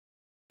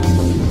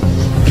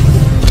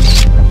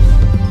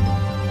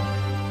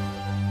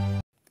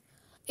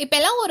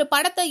இப்பெல்லாம் ஒரு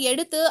படத்தை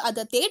எடுத்து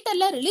அதை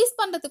தியேட்டர்ல ரிலீஸ்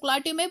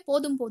பண்றதுக்குள்ளாட்டியுமே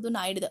போதும்னு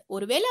ஆயிடுது.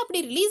 ஒருவேளை அப்படி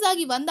ரிலீஸ்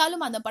ஆகி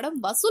வந்தாலும் அந்த படம்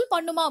வசூல்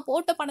பண்ணுமா,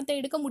 போட்ட பணத்தை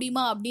எடுக்க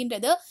முடியுமா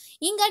அப்படின்றது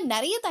இங்க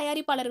நிறைய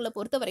தயாரிப்பாளர்களை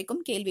பொறுத்த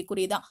வரைக்கும்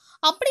கேள்விக்குறிதான்.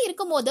 அப்படி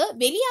இருக்கும்போது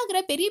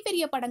வெளியாகிற பெரிய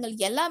பெரிய படங்கள்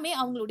எல்லாமே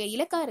அவங்களுடைய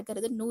இலக்கா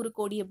இருக்கிறது 100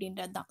 கோடி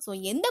அப்படின்றது தான். ஸோ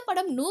எந்த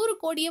படம் 100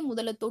 கோடியை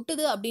முதல்ல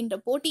தொட்டுது அப்படின்ற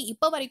போட்டி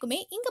இப்ப வரைக்குமே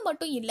இங்க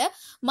மட்டும் இல்ல,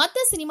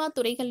 மற்ற சினிமா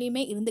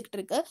துறைகள்லயுமே இருந்துகிட்டு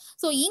இருக்கு.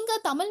 ஸோ இங்க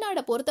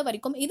தமிழ்நாடை பொறுத்த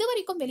வரைக்கும்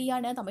இதுவரைக்கும்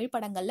வெளியான தமிழ்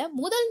படங்கள்ல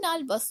முதல்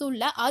நாள்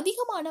வசூல்ல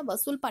அதிகமான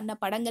வசூல் பண்ண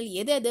படங்கள்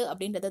எது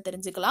அப்படின்றத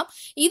தெரிஞ்சுக்கலாம்.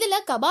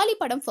 இதுல கபாலி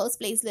படம் ஃபர்ஸ்ட்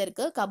பிளேஸ்ல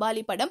இருக்கு.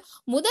 கபாலி படம்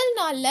முதல்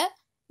நாள்ல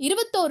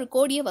 21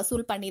 கோடியை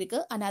வசூல் பண்ணிருக்கு.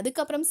 அண்ட்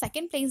அதுக்கப்புறம்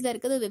செகண்ட் பிளேஸ்ல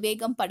இருக்குது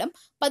விவேகம் படம்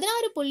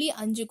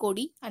 16.5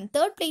 கோடி. அண்ட்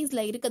தேர்ட்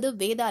பிளேஸ்ல இருக்குது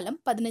வேதாளம்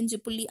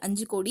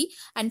 15.5 கோடி.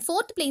 அண்ட்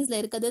ஃபோர்த் பிளேஸ்ல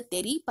இருக்குது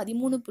தெரி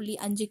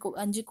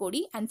 13.5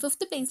 கோடி. அண்ட்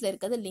ஃபிஃப்த் பிளேஸ்ல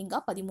இருக்குது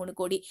லிங்கா 13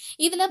 கோடி.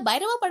 இதுல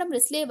பைரவா படம்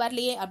லிஸ்ட்லயே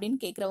வரலையே அப்படின்னு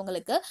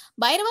கேட்கறவங்களுக்கு,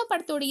 பைரவா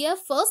படத்துடைய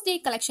ஃபர்ஸ்ட் டே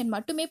கலெக்ஷன்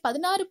மட்டுமே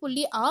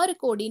 16.6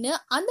 கோடின்னு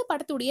அந்த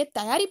படத்துடைய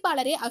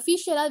தயாரிப்பாளரே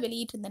அபிஷியலா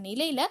வெளியிட்டிருந்த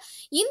நிலையில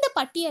இந்த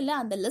பட்டியல்ல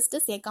அந்த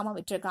லிஸ்ட் சேர்க்காம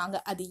விட்டுருக்காங்க.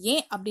 அது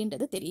ஏன்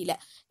அப்படின்றது தெரியல.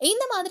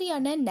 இந்த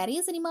மாதிரியான நிறைய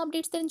சினிமா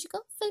அப்டேட்ஸ் தெரிஞ்சுக்க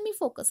ஃபில்மி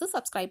ஃபோக்கஸ்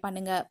சப்ஸ்கிரைப்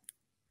பண்ணுங்க.